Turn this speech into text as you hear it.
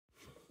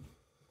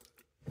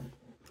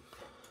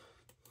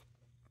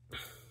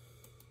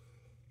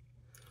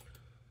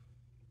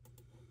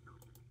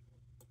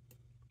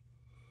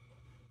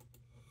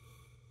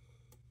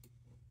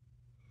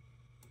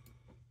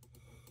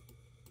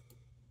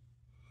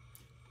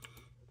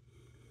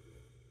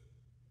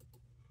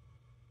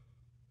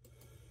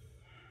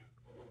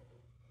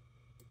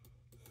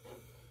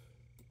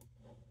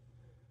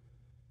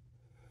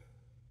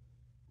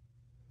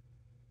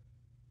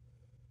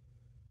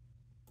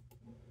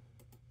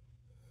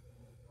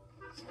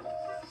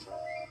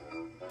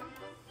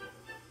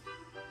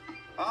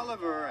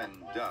Oliver and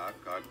Duck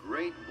are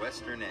great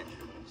Western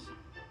engines.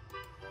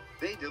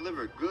 They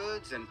deliver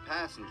goods and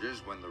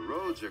passengers when the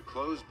roads are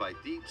closed by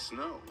deep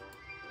snow.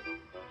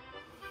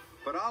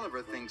 But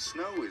Oliver thinks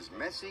snow is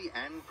messy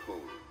and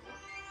cold.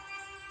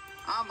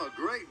 I'm a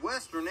great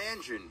Western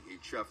engine, he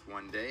chuffed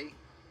one day.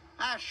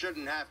 I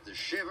shouldn't have to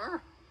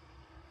shiver.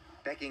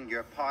 Begging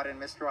your pardon,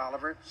 Mr.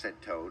 Oliver, said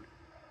Toad,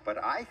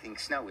 but I think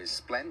snow is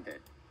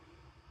splendid.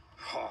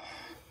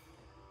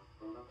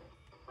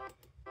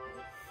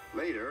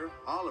 Later,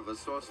 Oliver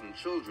saw some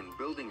children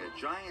building a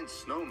giant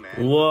snowman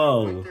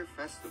Whoa. for their winter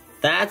festival.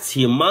 That's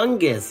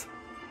humongous.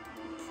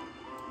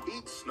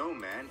 Each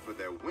snowman for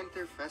their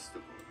winter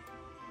festival.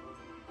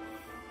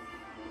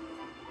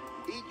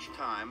 Each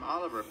time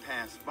Oliver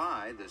passed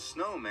by, the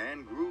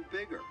snowman grew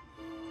bigger.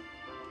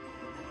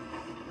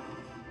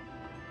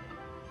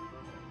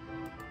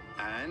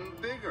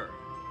 And bigger.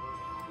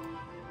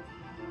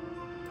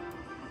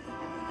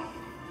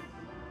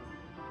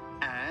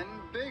 And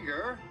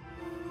bigger.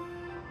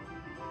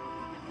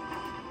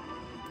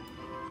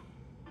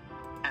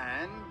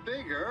 And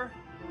bigger.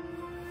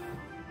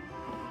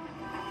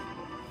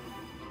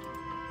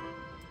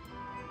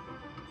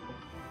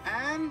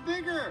 And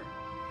bigger.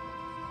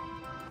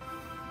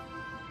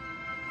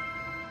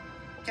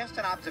 Just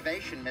an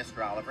observation,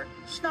 Mr. Oliver.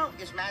 Snow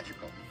is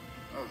magical.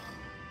 Ugh.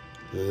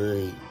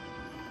 Good.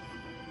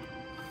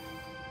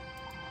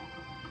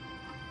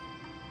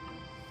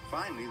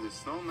 Finally, the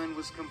snowman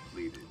was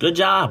completed. Good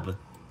job.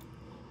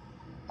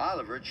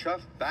 Oliver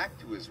chuffed back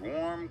to his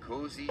warm,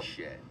 cozy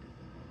shed.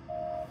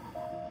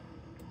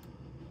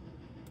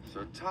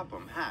 Sir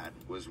Topham Hatt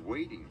was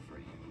waiting for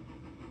him.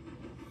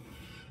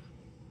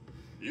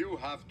 You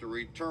have to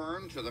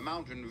return to the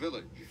mountain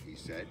village, he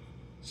said.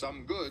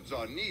 Some goods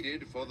are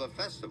needed for the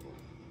festival.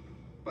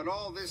 But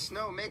all this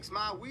snow makes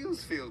my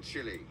wheels feel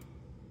chilly.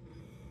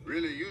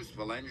 Really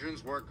useful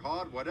engines work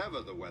hard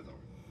whatever the weather.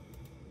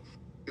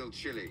 Feel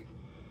chilly.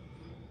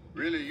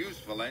 Really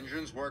useful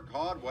engines work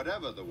hard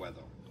whatever the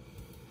weather.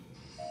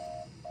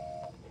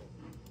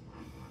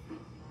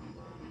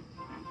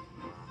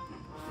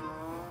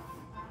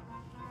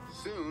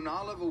 Soon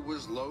Oliver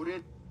was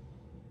loaded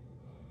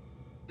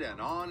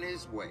and on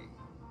his way.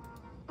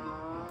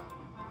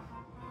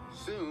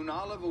 Soon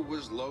Oliver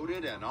was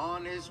loaded and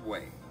on his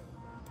way.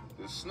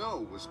 The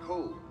snow was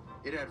cold.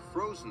 It had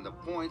frozen the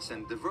points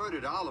and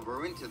diverted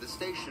Oliver into the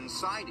station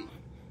sidings.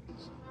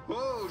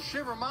 "Whoa,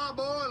 shiver my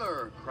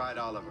boiler!" cried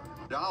Oliver.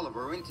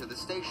 Oliver into the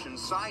station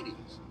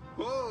sidings.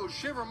 "Whoa,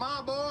 shiver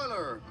my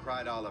boiler!"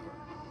 cried Oliver.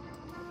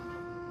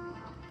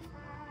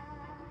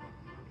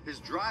 His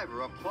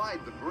driver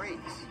applied the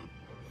brakes.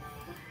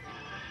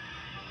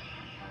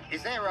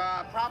 Is there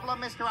a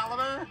problem, Mr.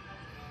 Oliver?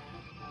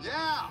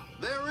 Yeah,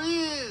 there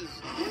is!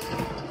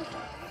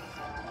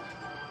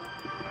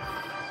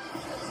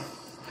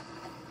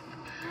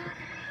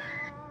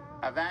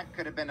 That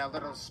could have been a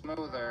little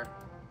smoother.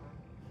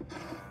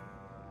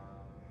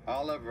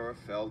 Oliver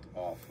felt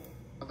awful.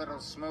 A little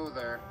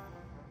smoother.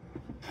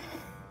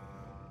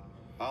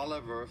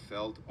 Oliver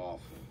felt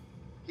awful.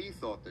 He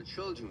thought the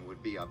children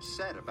would be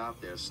upset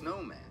about their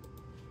snowman.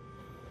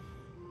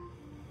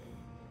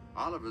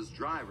 Oliver's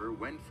driver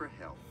went for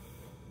help.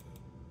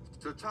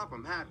 So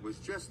Topham Hatt was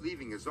just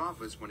leaving his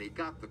office when he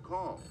got the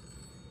call.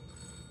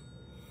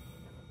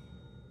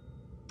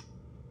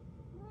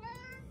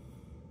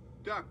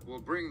 Duck will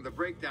bring the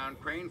breakdown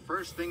crane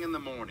first thing in the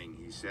morning,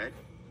 he said.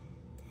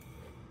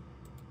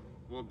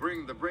 We'll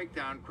bring the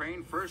breakdown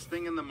crane first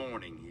thing in the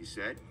morning, he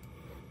said.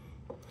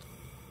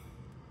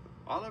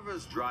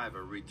 Oliver's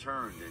driver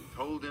returned and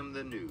told him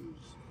the news.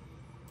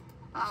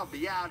 I'll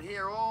be out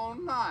here all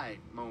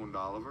night, moaned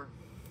Oliver.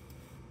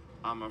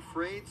 I'm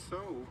afraid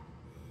so.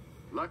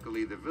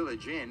 Luckily, the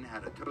village inn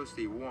had a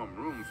toasty warm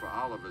room for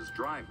Oliver's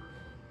driver.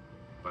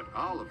 But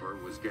Oliver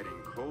was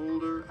getting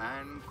colder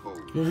and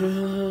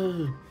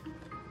colder.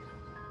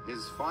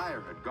 His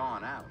fire had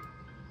gone out,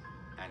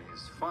 and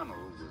his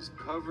funnel was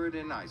covered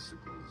in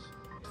icicles.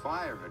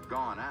 Fire had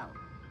gone out,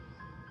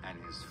 and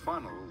his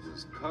funnel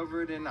was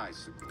covered in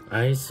icicles.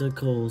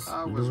 Icicles.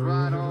 I was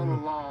right all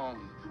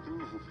along.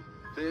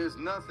 There's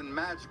nothing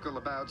magical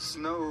about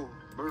snow.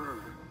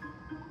 Brr.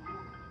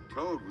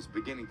 Toad was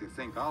beginning to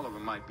think Oliver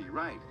might be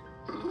right.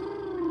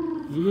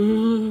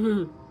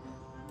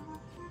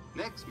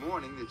 Next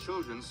morning, the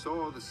children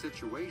saw the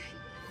situation.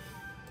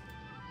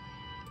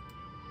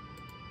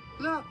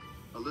 Look,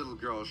 a little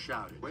girl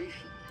shouted.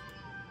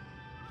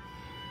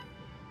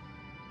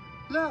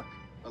 Look,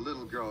 a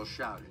little girl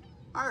shouted.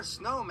 Our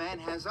snowman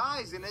has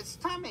eyes in its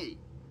tummy.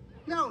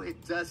 No,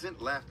 it doesn't,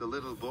 laughed the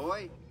little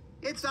boy.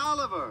 It's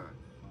Oliver.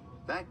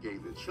 That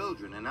gave the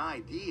children an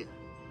idea.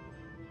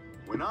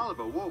 When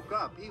Oliver woke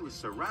up, he was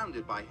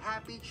surrounded by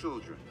happy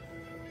children.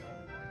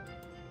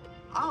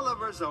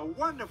 Oliver's a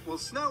wonderful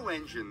snow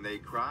engine, they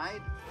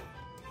cried.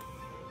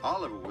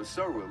 Oliver was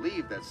so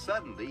relieved that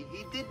suddenly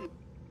he didn't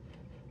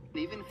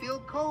even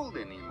feel cold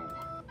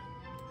anymore.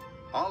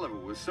 Oliver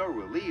was so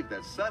relieved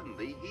that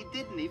suddenly he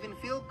didn't even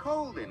feel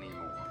cold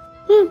anymore.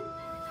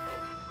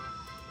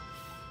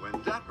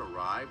 When Duck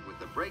arrived with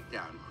the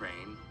breakdown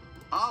crane,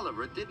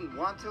 Oliver didn't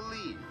want to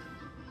leave.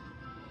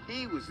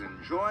 He was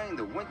enjoying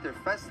the winter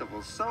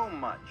festival so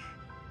much.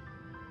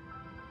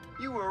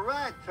 You were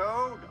right,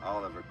 Toad,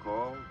 Oliver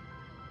called.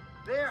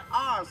 There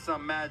are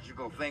some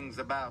magical things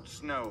about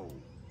snow.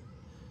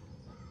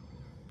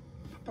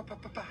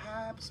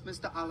 Perhaps,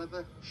 Mr.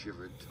 Oliver,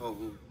 shivered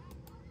Toad.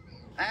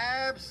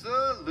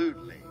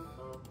 Absolutely.